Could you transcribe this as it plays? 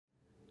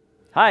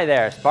Hi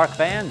there, Spark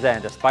fans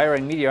and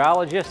aspiring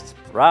meteorologists.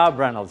 Rob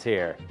Reynolds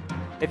here.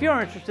 If you're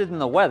interested in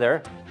the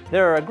weather,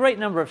 there are a great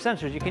number of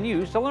sensors you can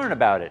use to learn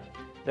about it.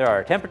 There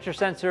are temperature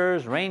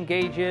sensors, rain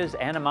gauges,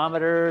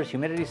 anemometers,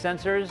 humidity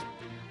sensors.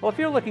 Well, if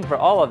you're looking for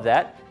all of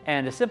that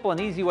and a simple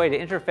and easy way to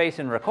interface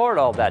and record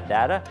all that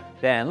data,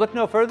 then look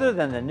no further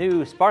than the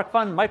new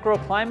SparkFun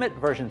Microclimate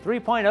version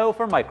 3.0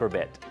 for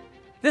microbit.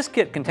 This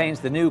kit contains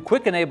the new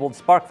Qwiic-enabled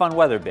SparkFun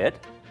weather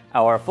bit,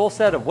 our full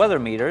set of weather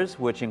meters,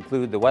 which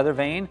include the weather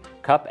vane,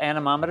 cup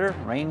anemometer,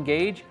 rain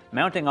gauge,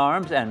 mounting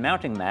arms and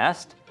mounting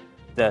mast,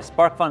 the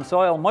SparkFun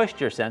soil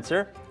moisture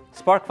sensor,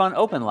 SparkFun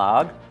open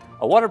log,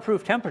 a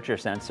waterproof temperature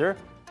sensor,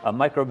 a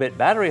microbit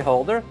battery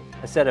holder,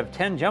 a set of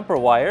 10 jumper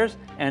wires,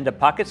 and a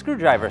pocket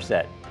screwdriver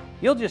set.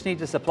 You'll just need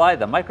to supply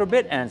the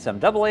microbit and some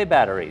AA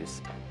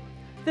batteries.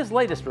 This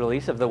latest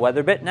release of the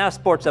WeatherBit now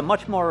sports a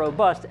much more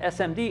robust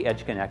SMD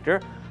edge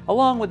connector,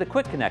 along with the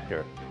Qwiic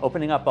connector,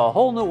 opening up a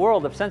whole new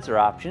world of sensor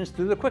options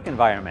through the Qwiic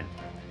environment.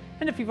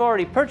 And if you've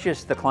already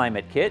purchased the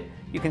Climate Kit,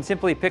 you can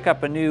simply pick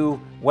up a new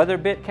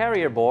WeatherBit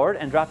carrier board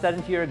and drop that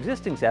into your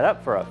existing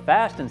setup for a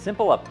fast and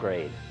simple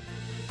upgrade.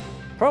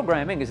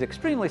 Programming is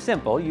extremely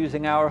simple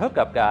using our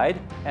hookup guide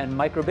and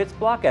microbit's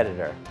block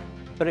editor.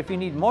 But if you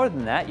need more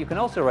than that, you can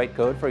also write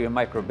code for your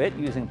microbit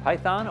using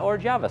Python or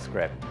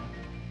JavaScript.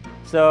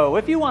 So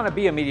if you want to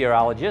be a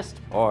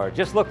meteorologist, or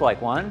just look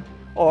like one,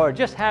 or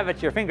just have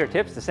at your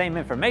fingertips the same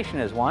information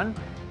as one,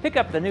 pick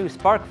up the new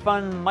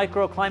SparkFun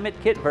Microclimate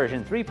Kit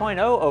version 3.0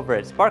 over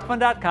at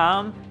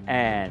SparkFun.com,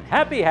 and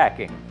happy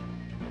hacking!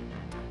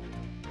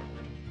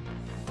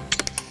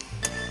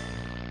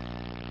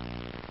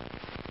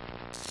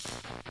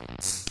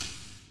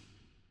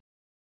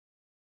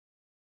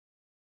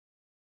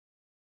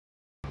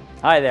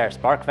 Hi there,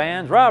 Spark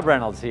fans. Rob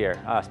Reynolds here.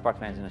 Spark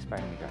fans and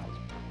aspiring meteorologists.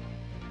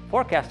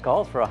 Forecast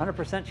calls for a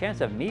 100% chance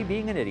of me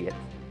being an idiot.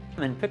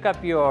 And pick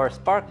up your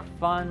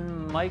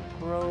SparkFun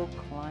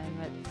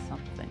Microclimate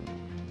something.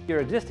 Your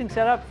existing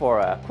setup for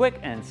a quick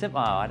and simple,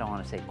 I don't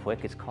want to say quick,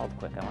 it's called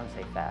quick, I want to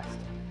say fast.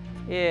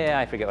 Yeah,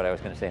 I forget what I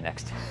was going to say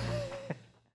next.